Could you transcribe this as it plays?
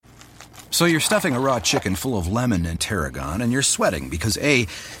So you're stuffing a raw chicken full of lemon and tarragon, and you're sweating because A,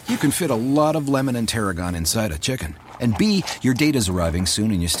 you can fit a lot of lemon and tarragon inside a chicken, and B, your date is arriving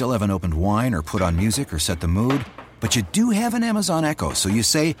soon and you still haven't opened wine or put on music or set the mood, but you do have an Amazon Echo, so you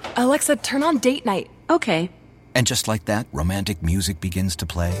say, Alexa, turn on date night. Okay. And just like that, romantic music begins to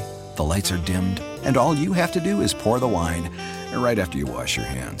play, the lights are dimmed, and all you have to do is pour the wine right after you wash your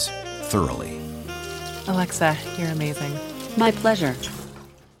hands. Thoroughly. Alexa, you're amazing. My pleasure.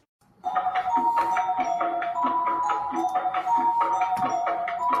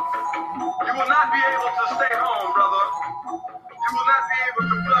 You will not be able to stay home, brother. You will not be able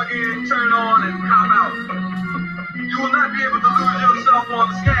to plug in, turn on, and cop out. You will not be able to lose yourself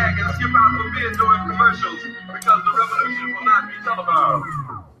on the skag and skip out for beer during commercials because the revolution will not be televised.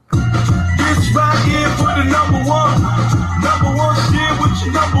 This right here for the number one. Number one shit with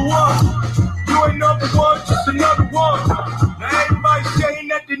your number one. You ain't number one, just another one. Now everybody saying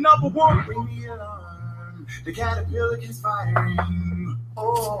that they're number one. Bring me alarm. The caterpillar is firing.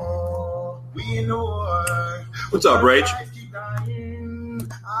 Oh, we in the war. What's up, Rach?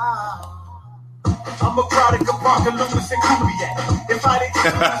 I'm a product of Parker Lewis and Juliet. If I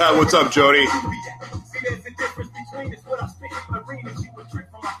didn't What's up, Jody? See, there's a difference between us. What I spit in arenas, you would trick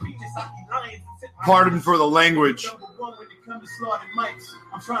from my penis. I eat lions and sit my Pardon for the language. Number one when it comes to slaughtered mics.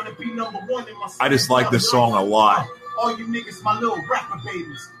 I'm trying to be number one in my I just like this song a lot. All you niggas, my little rapper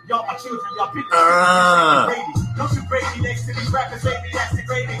babies. Y'all my children, y'all pictures. Don't you Brady next to these rappers, baby, that's the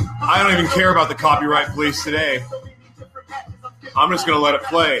gravy. I don't even care about the copyright police today. I'm just going to let it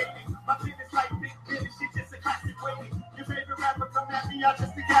play. My kid is like Big Billy, she just a classic wavy. Your favorite rapper come at me, I'm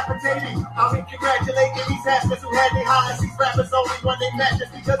just decapitating. I'll be congratulating these assholes who had their highs. These rappers only when they match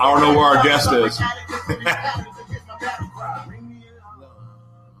just because I don't know where our guest is.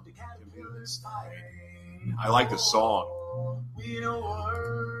 I like the song.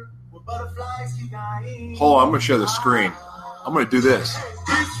 Hold on, I'm going to share the screen. I'm going to do this.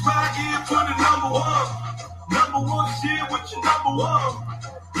 This right here for the number one. Number one shit with your number one.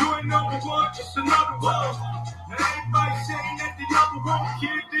 You ain't number one, just another one. Now everybody saying that they number one,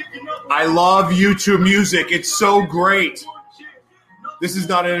 kid, think you number one. I love YouTube Music. It's so great. This is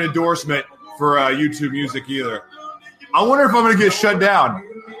not an endorsement for YouTube Music either. I wonder if I'm going to get shut down.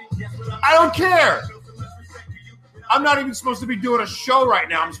 I don't care. I'm not even supposed to be doing a show right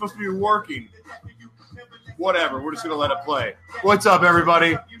now. I'm supposed to be working. Whatever. We're just going to let it play. What's up,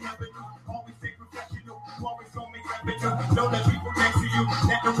 everybody?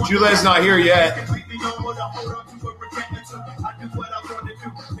 Juliet's not here yet.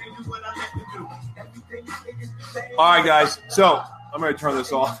 All right, guys. So I'm going to turn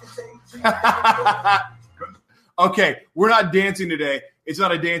this off. Okay, we're not dancing today. It's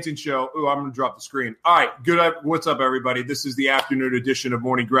not a dancing show. Ooh, I'm going to drop the screen. All right, good. What's up, everybody? This is the afternoon edition of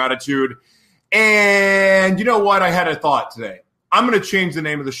Morning Gratitude. And you know what? I had a thought today. I'm going to change the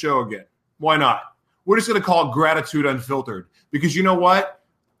name of the show again. Why not? We're just going to call it Gratitude Unfiltered. Because you know what?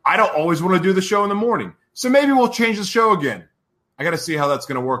 I don't always want to do the show in the morning. So maybe we'll change the show again. I got to see how that's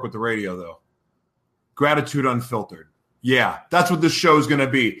going to work with the radio, though. Gratitude Unfiltered. Yeah, that's what this show is going to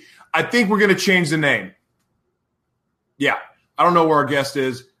be. I think we're going to change the name. Yeah, I don't know where our guest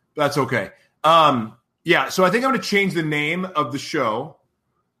is. But that's okay. Yeah, so I think I'm going to change the name of the show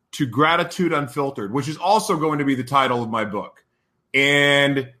to Gratitude Unfiltered, which is also going to be the title of my book.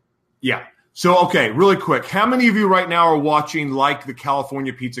 And yeah. So, okay, really quick. How many of you right now are watching Like the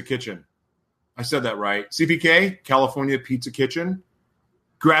California Pizza Kitchen? I said that right. CPK, California Pizza Kitchen.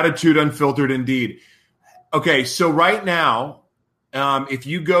 Gratitude Unfiltered indeed. Okay, so right now, if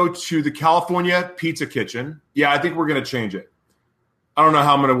you go to the California Pizza Kitchen, yeah, I think we're going to change it. I don't know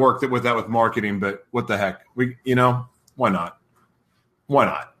how I'm going to work with that with marketing, but what the heck? Why not? Why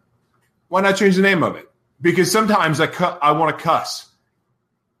not? Why not change the name of it? Because sometimes I want to cuss.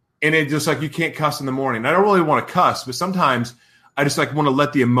 And it's just like you can't cuss in the morning. I don't really want to cuss, but sometimes I just like want to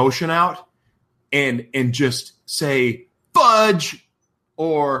let the emotion out and just say fudge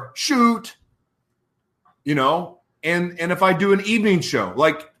or shoot, And if I do an evening show,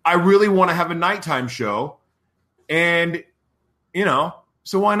 like I really want to have a nighttime show, and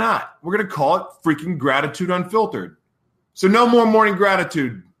so why not? We're gonna call it freaking Gratitude Unfiltered. So no more morning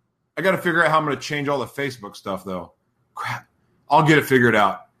gratitude. I got to figure out how I'm going to change all the Facebook stuff, though. Crap. I'll get it figured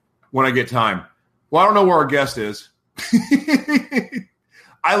out when I get time. Well, I don't know where our guest is.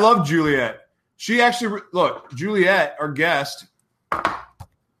 I love Juliet. She actually, look, Juliet, our guest,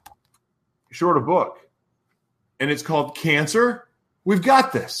 she wrote a book. And it's called Cancer. We've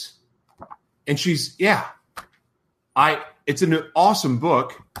got this. And she's, it's an awesome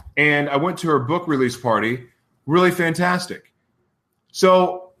book. And I went to her book release party. Really fantastic.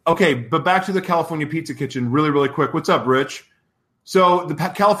 So Okay, but back to the California Pizza Kitchen really, really quick. What's up, Rich? So the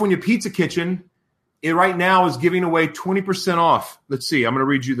California Pizza Kitchen, it right now is giving away 20% off. Let's see. I'm going to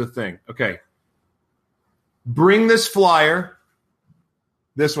read you the thing. Okay. Bring this flyer.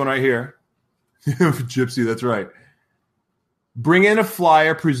 This one right here. Gypsy, that's right. Bring in a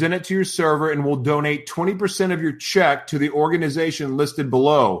flyer, present it to your server, and we'll donate 20% of your check to the organization listed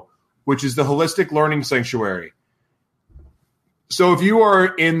below, which is the Holistic Learning Sanctuary. So if you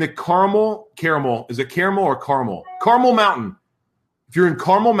are in the Caramel, is it Caramel or Carmel? Carmel Mountain. If you're in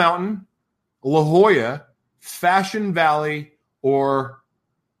Carmel Mountain, La Jolla, Fashion Valley, or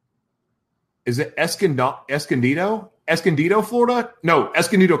is it Escondido? Escondido, Florida? No,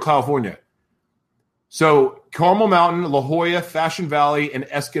 Escondido, California. So Carmel Mountain, La Jolla, Fashion Valley, and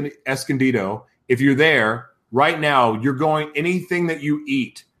Escondido. If you're there right now, you're going, anything that you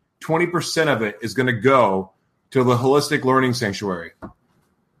eat, 20% of it is going to go to the Holistic Learning Sanctuary.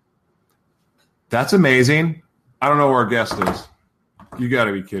 That's amazing. I don't know where our guest is. You got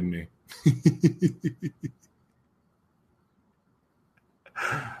to be kidding me.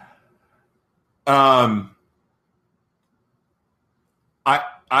 I'm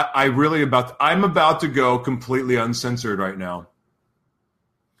about to go completely uncensored right now.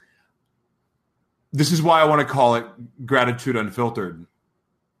 This is why I want to call it Gratitude Unfiltered.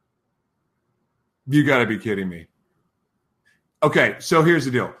 You got to be kidding me. Okay, so here's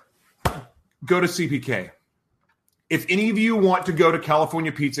the deal. Go to CPK. If any of you want to go to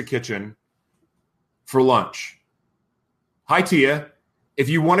California Pizza Kitchen for lunch, hi Tia. If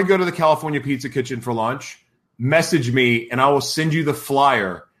you want to go to the California Pizza Kitchen for lunch, message me and I will send you the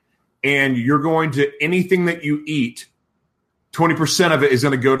flyer. And you're going to, anything that you eat, 20% of it is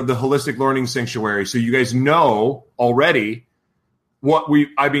going to go to the Holistic Learning Sanctuary. So you guys know already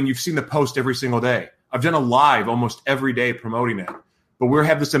you've seen the post every single day. I've done a live almost every day promoting it. But we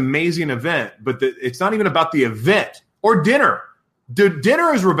have this amazing event, but it's not even about the event or dinner. The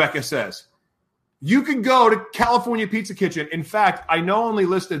dinner, as Rebecca says, you can go to California Pizza Kitchen. In fact, I know I only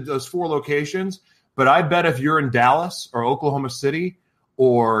listed those 4 locations, but I bet if you're in Dallas or Oklahoma City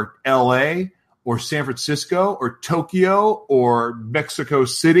or LA or San Francisco or Tokyo or Mexico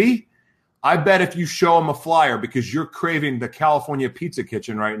City, I bet if you show them a flyer because you're craving the California Pizza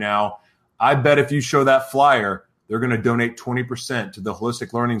Kitchen right now, I bet if you show that flyer, they're going to donate 20% to the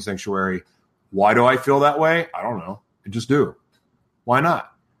Holistic Learning Sanctuary. Why do I feel that way? I don't know. I just do. Why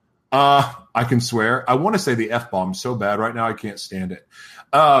not? I can swear. I want to say the F-bomb so bad right now I can't stand it.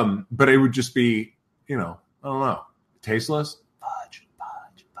 But it would just be, I don't know, tasteless. Fudge.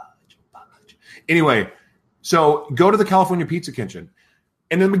 Anyway, so go to the California Pizza Kitchen.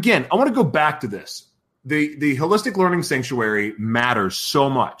 And then again, I want to go back to this. The Holistic Learning Sanctuary matters so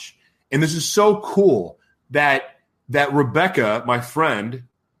much. And this is so cool that Rebecca, my friend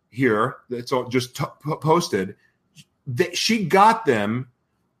here, that's just posted, that she got them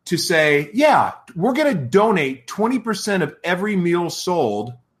to say, yeah, we're going to donate 20% of every meal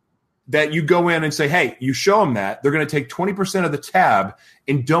sold that you go in and say, hey, you show them that. They're going to take 20% of the tab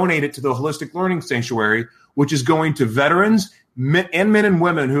and donate it to the Holistic Learning Sanctuary, which is going to veterans men and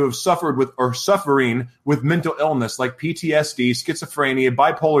women who have suffered with or suffering with mental illness like PTSD, schizophrenia,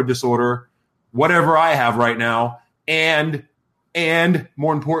 bipolar disorder, whatever I have right now, and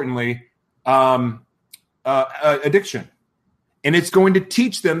more importantly, addiction. And it's going to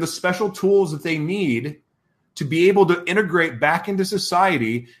teach them the special tools that they need to be able to integrate back into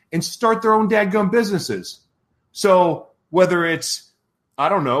society and start their own dadgum businesses. So whether it's, I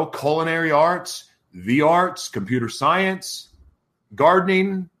don't know, culinary arts, the arts, computer science,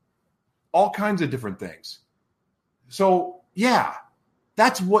 gardening, all kinds of different things. So yeah,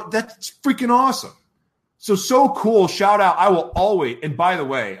 that's freaking awesome. So cool. Shout out. I will always, and by the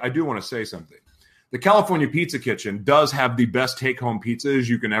way, I do want to say something. The California Pizza Kitchen does have the best take-home pizzas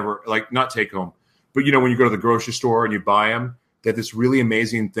you can ever, not take-home, but when you go to the grocery store and you buy them, they have this really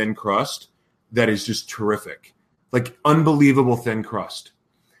amazing thin crust that is just terrific, like unbelievable thin crust.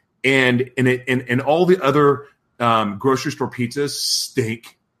 And all the other grocery store pizzas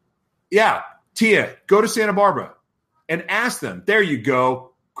stink. Yeah, Tia, go to Santa Barbara and ask them. There you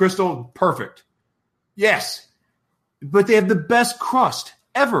go, Crystal, perfect. Yes, but they have the best crust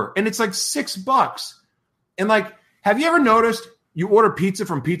ever, and it's like $6. And have you ever noticed you order pizza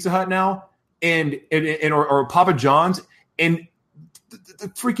from Pizza Hut now, or Papa John's, and the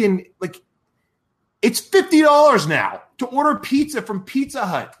freaking it's $50 now to order pizza from Pizza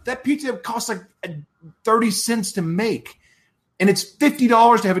Hut. That pizza costs 30 cents to make, and it's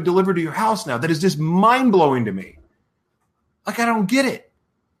 $50 to have it delivered to your house now. That is just mind blowing to me. I don't get it.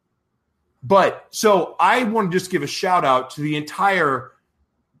 But so I want to just give a shout out to the entire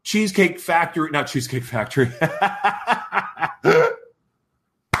Cheesecake Factory, not Cheesecake Factory.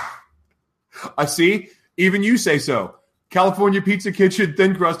 I see. Even you say so. California Pizza Kitchen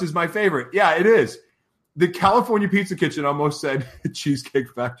thin crust is my favorite. Yeah, it is. The California Pizza Kitchen almost said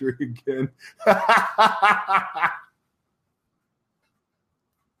Cheesecake Factory again.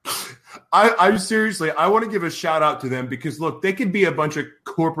 I seriously, I want to give a shout out to them because look, they could be a bunch of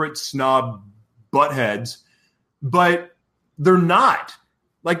corporate snob buttheads, but they're not.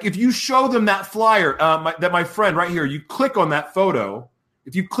 Like if you show them that flyer, that my friend right here, you click on that photo.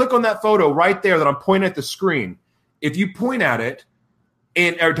 If you click on that photo right there that I'm pointing at the screen, if you point at it,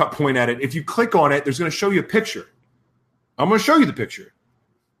 or not point at it, if you click on it, there's going to show you a picture. I'm going to show you the picture.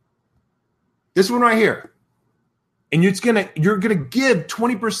 This one right here. And you're going to give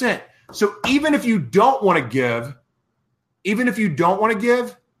 20%. So even if you don't want to give,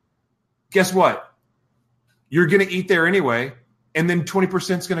 guess what? You're going to eat there anyway, and then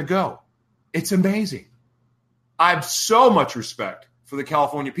 20% is going to go. It's amazing. I have so much respect for the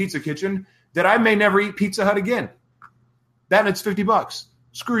California Pizza Kitchen that I may never eat Pizza Hut again. That and it's $50.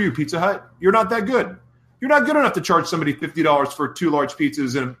 Screw you, Pizza Hut. You're not that good. You're not good enough to charge somebody $50 for 2 large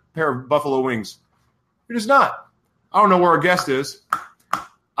pizzas and a pair of buffalo wings. You're just not. I don't know where our guest is.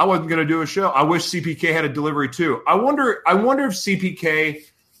 I wasn't going to do a show. I wish CPK had a delivery too. I wonder if CPK,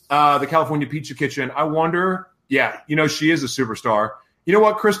 the California Pizza Kitchen, she is a superstar. You know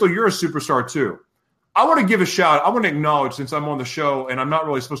what, Crystal? You're a superstar too. I want to give a shout. I want to acknowledge, since I'm on the show and I'm not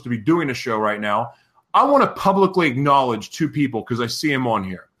really supposed to be doing a show right now, I want to publicly acknowledge 2 people because I see them on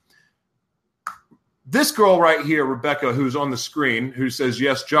here. This girl right here, Rebecca, who's on the screen, who says,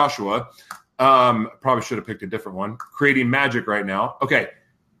 yes, Joshua. Probably should have picked a different one. Creating magic right now. Okay.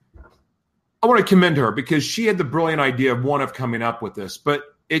 I want to commend her because she had the brilliant idea of coming up with this, but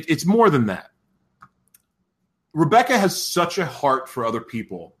it's more than that. Rebecca has such a heart for other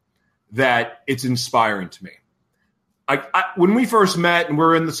people that it's inspiring to me. When we first met and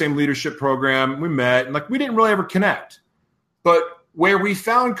we're in the same leadership program, we met and we didn't really ever connect. But where we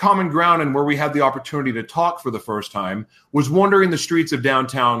found common ground and where we had the opportunity to talk for the first time was wandering the streets of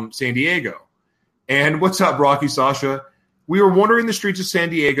downtown San Diego. And what's up, Rocky Sasha? We were wandering the streets of San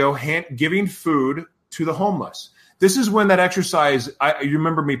Diego, giving food to the homeless. This is when that exercise, you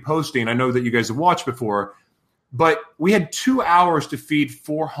remember me posting, I know that you guys have watched before, but we had 2 hours to feed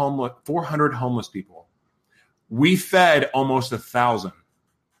 400 homeless people. We fed almost 1,000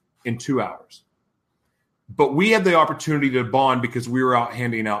 in 2 hours. But we had the opportunity to bond because we were out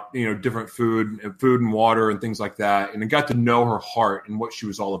handing out, different food and water and things like that. And I got to know her heart and what she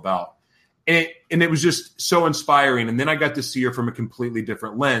was all about. And it was just so inspiring. And then I got to see her from a completely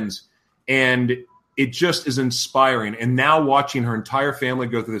different lens. And it just is inspiring. And now watching her entire family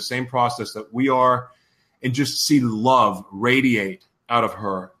go through the same process that we are and just see love radiate out of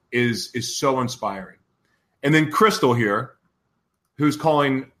her is so inspiring. And then Crystal here, who's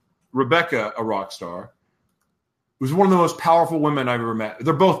calling Rebecca a rock star, was one of the most powerful women I've ever met.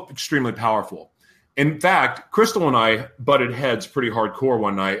 They're both extremely powerful. In fact, Crystal and I butted heads pretty hardcore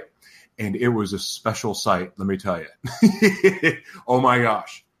one night, and it was a special sight, let me tell you. Oh my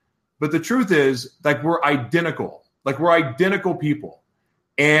gosh. But the truth is, we're identical. We're identical people.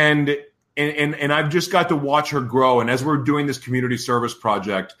 And I've just got to watch her grow. And as we're doing this community service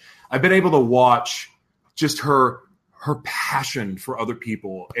project, I've been able to watch just her passion for other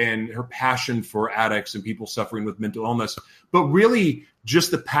people and her passion for addicts and people suffering with mental illness, but really just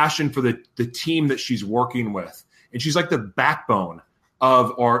the passion for the team that she's working with. And she's like the backbone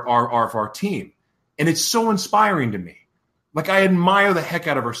of our team. And it's so inspiring to me. I admire the heck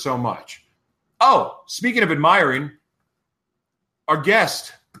out of her so much. Oh, speaking of admiring, our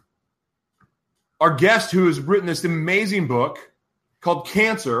guest who has written this amazing book called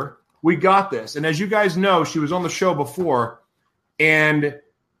Cancer, We Got This. And as you guys know, she was on the show before, and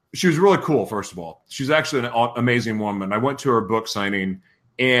she was really cool, first of all. She's actually an amazing woman. I went to her book signing,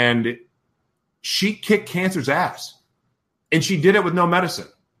 and she kicked cancer's ass. And she did it with no medicine.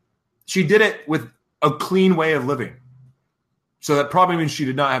 She did it with a clean way of living. So that probably means she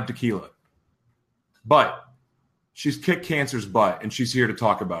did not have tequila. But she's kicked cancer's butt, and she's here to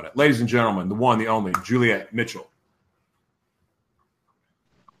talk about it. Ladies and gentlemen, the one, the only, Juliet Mitchell.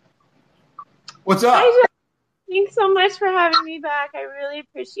 What's up? Hi, thanks so much for having me back. I really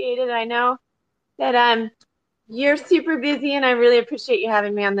appreciate it. I know that you're super busy, and I really appreciate you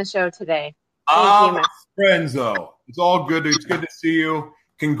having me on the show today. Thank you, friends, though. It's all good. It's good to see you.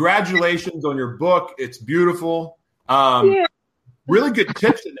 Congratulations on your book. It's beautiful. Yeah. Really good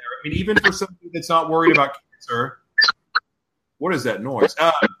tips in there. I mean, even for somebody that's not worried about cancer. What is that noise?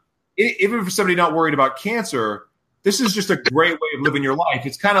 Even for somebody not worried about cancer, this is just a great way of living your life.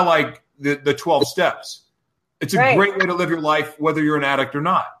 It's kind of like the 12 steps. It's a great way to live your life, whether you're an addict or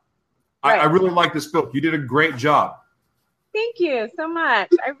not. I really like this book. You did a great job. Thank you so much.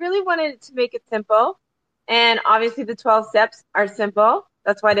 I really wanted to make it simple. And obviously the 12 steps are simple.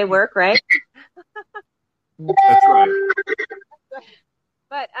 That's why they work, right? That's right.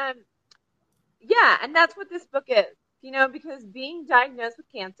 But yeah, and that's what this book is, because being diagnosed with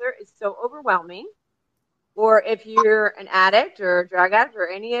cancer is so overwhelming. Or if you're an addict or a drug addict or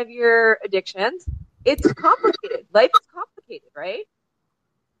any of your addictions, it's complicated. Life is complicated, right?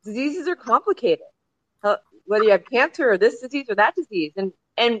 Diseases are complicated. Whether you have cancer or this disease or that disease.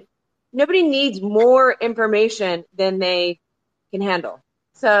 And nobody needs more information than they can handle.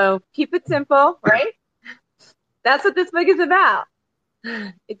 So keep it simple, right? That's what this book is about.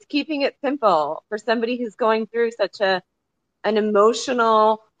 It's keeping it simple for somebody who's going through such an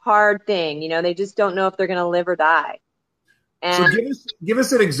emotional, hard thing. They just don't know if they're going to live or die. And so give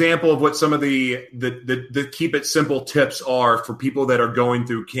us an example of what some of the keep it simple tips are for people that are going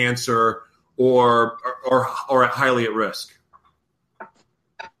through cancer or highly at risk.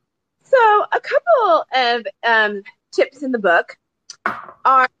 So a couple of tips in the book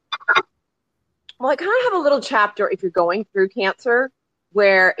are, I kind of have a little chapter if you're going through cancer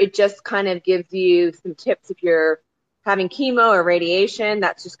where it just kind of gives you some tips if you're having chemo or radiation.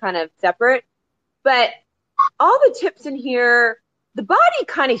 That's just kind of separate. But all the tips in here, the body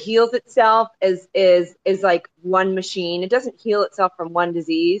kind of heals itself as like one machine. It doesn't heal itself from one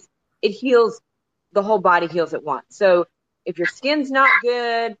disease. It heals, the whole body heals at once. So if your skin's not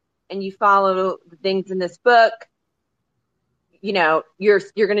good and you follow the things in this book, you're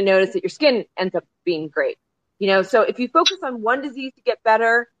going to notice that your skin ends up being great. So if you focus on one disease to get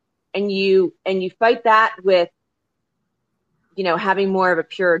better and you fight that with, having more of a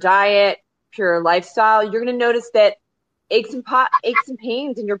pure diet, pure lifestyle, you're going to notice that aches and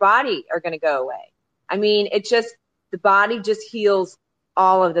pains in your body are going to go away. I mean, the body just heals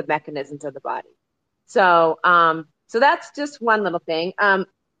all of the mechanisms of the body. So, so that's just one little thing.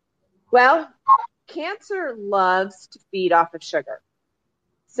 Cancer loves to feed off of sugar.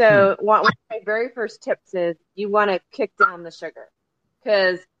 So one of my very first tips is you want to kick down the sugar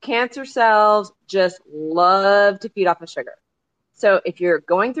because cancer cells just love to feed off of sugar. So if you're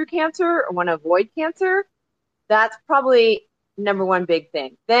going through cancer or want to avoid cancer, that's probably number one big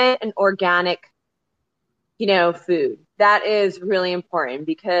thing. Then an organic, food. That is really important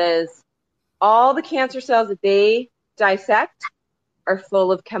because all the cancer cells that they dissect are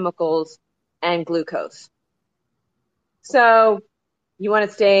full of chemicals and glucose. So you want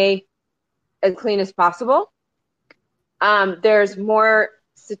to stay as clean as possible. There's more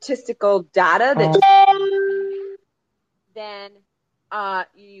statistical data that then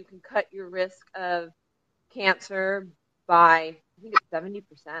you can cut your risk of cancer by, I think it's 70%.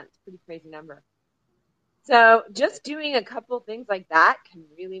 It's a pretty crazy number. So just doing a couple things like that can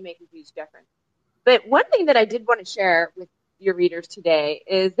really make a huge difference. But one thing that I did want to share with your readers today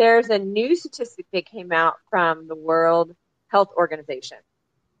is there's a new statistic that came out from the World Health Organization.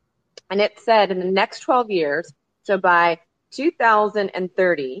 And it said in the next 12 years, so by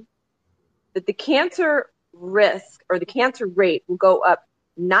 2030, that the cancer risk or the cancer rate will go up,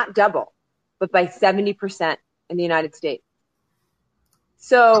 not double, but by 70% in the United States.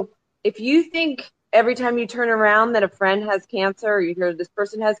 So if you think every time you turn around that a friend has cancer or you hear this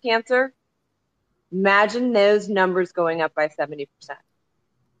person has cancer, imagine those numbers going up by 70%.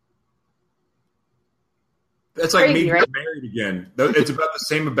 That's like Crazy, me right? getting married again. It's about the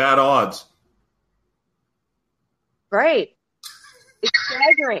same bad odds. Right. It's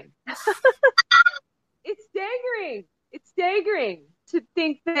staggering. It's staggering. It's staggering to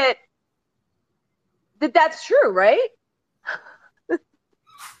think that's true, right?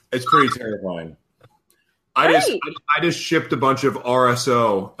 It's pretty terrifying. I just shipped a bunch of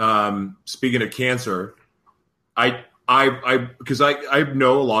RSO. Speaking of cancer, because I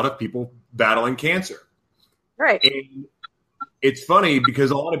know a lot of people battling cancer. Right. And it's funny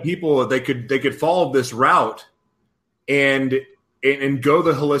because a lot of people they could follow this route and go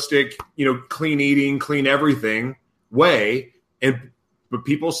the holistic, clean eating, clean everything way, but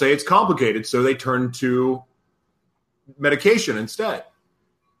people say it's complicated, so they turn to medication instead.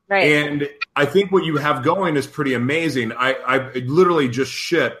 Right. And I think what you have going is pretty amazing. I literally just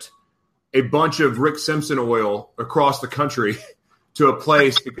shipped a bunch of Rick Simpson oil across the country to a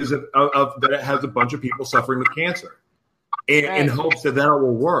place because of that it has a bunch of people suffering with cancer in hopes that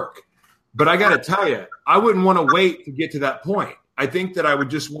will work. But I got to tell you, I wouldn't want to wait to get to that point. I think that I would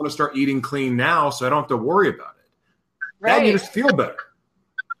just want to start eating clean now so I don't have to worry about it. Right. That you just feel better.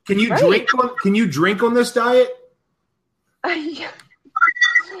 Can you drink on this diet? Yeah.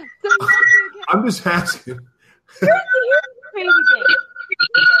 So I'm just asking. here's the crazy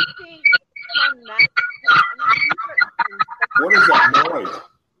thing. What is that noise?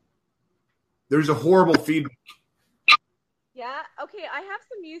 There's a horrible feedback. Yeah. Okay. I have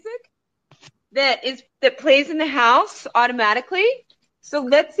some music that plays in the house automatically. So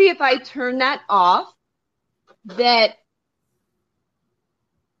let's see if I turn that off. It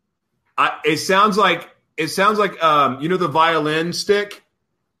sounds like you know the violin stick.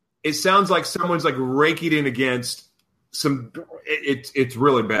 It sounds like someone's like raking it against some. It's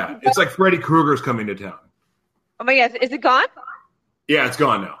really bad. It's like Freddy Krueger's coming to town. Oh my gosh, is it gone? Yeah, it's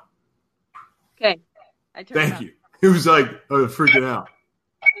gone now. Okay. I turned Thank you. It was like freaking out.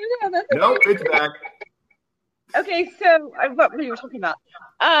 No, it's back. Okay, so what were you talking about?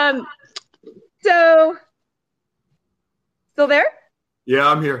 So still there? Yeah,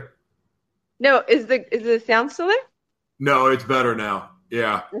 I'm here. No, is the sound still there? No, it's better now.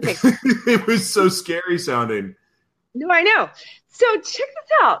 Yeah. Okay. It was so scary sounding. No, I know. So check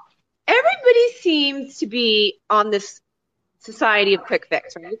this out. Everybody seems to be on this society of quick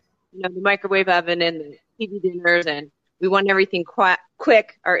fix, right? You know, the microwave oven and the TV dinners, and we want everything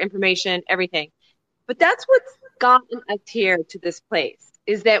quick, our information, everything. But that's what's gotten us here to this place,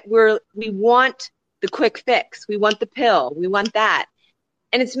 is that we want the quick fix. We want the pill. We want that.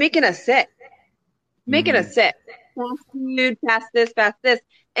 And it's making us sick. Us sick. Fast food, fast this.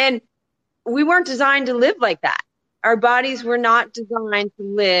 And we weren't designed to live like that. Our bodies were not designed to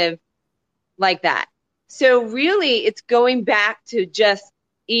live like that. So really, it's going back to just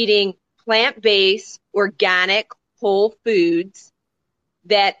eating plant-based, organic, whole foods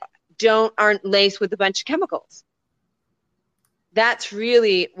that aren't laced with a bunch of chemicals. That's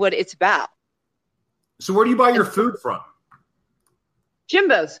really what it's about. So where do you buy your food from?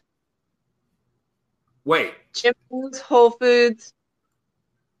 Jimbo's. Wait. Jimbo's, Whole Foods.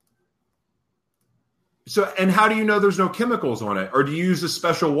 So, and how do you know there's no chemicals on it? Or do you use a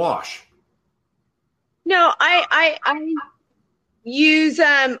special wash? No, I use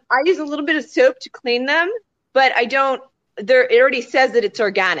a little bit of soap to clean them, but I don't. It already says that it's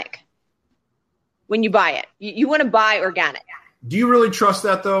organic when you buy it. You want to buy organic. Do you really trust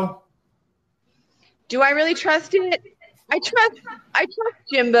that though? Do I really trust it? I trust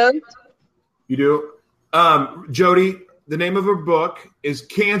Jimbo's. You do? Jody, the name of her book is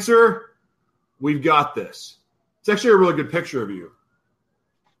Cancer, We've Got This. It's actually a really good picture of you.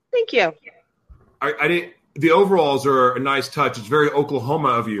 Thank you. The overalls are a nice touch. It's very Oklahoma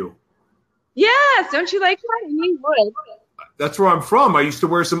of you. Yes, don't you like that? You would. That's where I'm from. I used to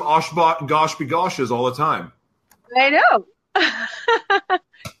wear some gosh be goshes all the time. I know.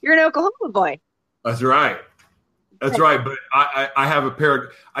 You're an Oklahoma boy. That's right. That's right. But I have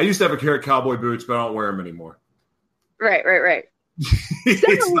I used to have a pair of cowboy boots, but I don't wear them anymore. Right.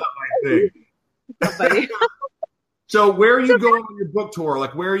 It's not my thing. So where are you going on your book tour?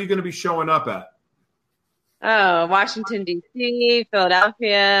 Like, where are you going to be showing up at? Oh, Washington, D.C.,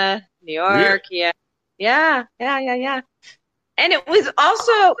 Philadelphia, New York. Really? Yeah. And it was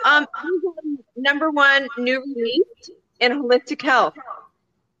also #1 new release in holistic health.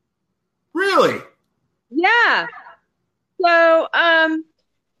 Really? Yeah. So wow.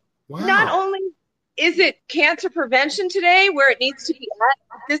 Not only is it cancer prevention today where it needs to be at,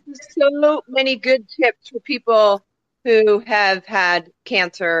 this is so many good tips for people who have had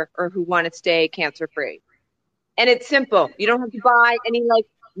cancer or who want to stay cancer free. And it's simple. You don't have to buy any like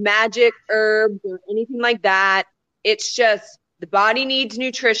magic herbs or anything like that. It's just the body needs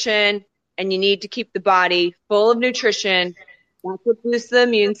nutrition and you need to keep the body full of nutrition. That's what boosts the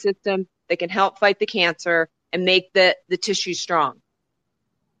immune system that can help fight the cancer and make the tissue strong.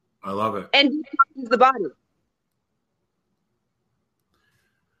 I love it. And the body.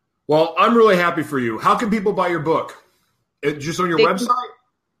 Well, I'm really happy for you. How can people buy your book? Just on your website?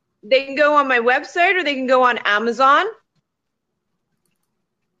 They can go on my website or they can go on Amazon.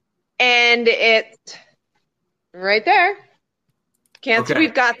 And it's right there. Cancer,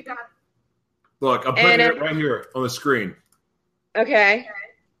 We've Got. Look, I'm putting it right here on the screen. Okay.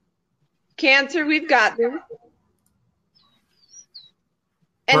 Cancer, We've Got This.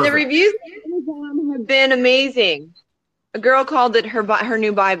 And Perfect. the reviews on Amazon have been amazing. A girl called it her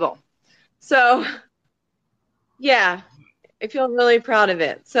new Bible. So, yeah, I feel really proud of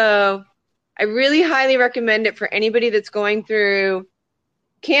it. So I really highly recommend it for anybody that's going through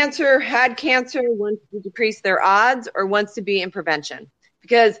cancer, had cancer, wants to decrease their odds, or wants to be in prevention.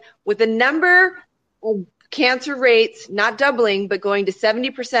 Because with the number of cancer rates not doubling, but going to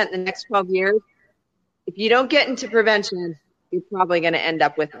 70% in the next 12 years, if you don't get into prevention, you're probably going to end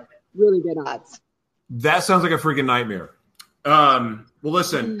up with really good odds. That sounds like a freaking nightmare. Well,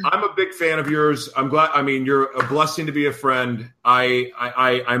 listen, I'm a big fan of yours. I'm glad. I mean, you're a blessing to be a friend.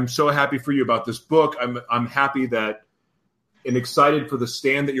 I'm so happy for you about this book. I'm happy that and excited for the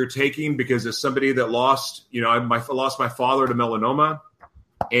stand that you're taking, because as somebody that lost, I lost my father to melanoma,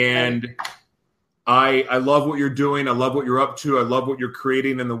 and I love what you're doing. I love what you're up to. I love what you're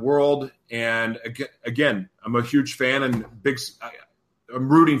creating in the world. And again, I'm a huge fan and I'm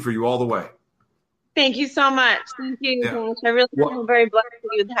rooting for you all the way. Thank you so much. Thank you. Yeah. I really feel very blessed that you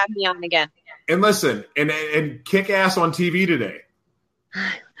would have me on again. And listen, and kick ass on TV today.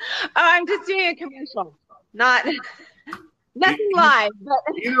 I'm just doing a commercial, nothing live. But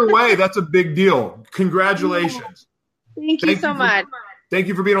either way, that's a big deal. Congratulations. Thank you so much. Thank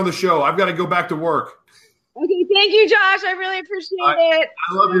you for being on the show. I've got to go back to work. Okay, thank you, Josh. I really appreciate it.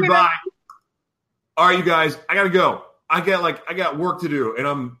 I love you. Bye. All right, you guys, I got to go. I got work to do, and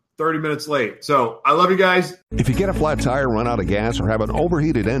I'm 30 minutes late. So I love you guys. If you get a flat tire, run out of gas, or have an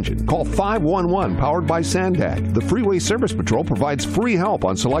overheated engine, call 511 powered by Sandag. The Freeway Service Patrol provides free help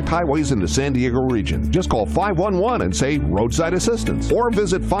on select highways in the San Diego region. Just call 511 and say roadside assistance, or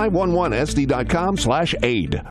visit 511sd.com/aid.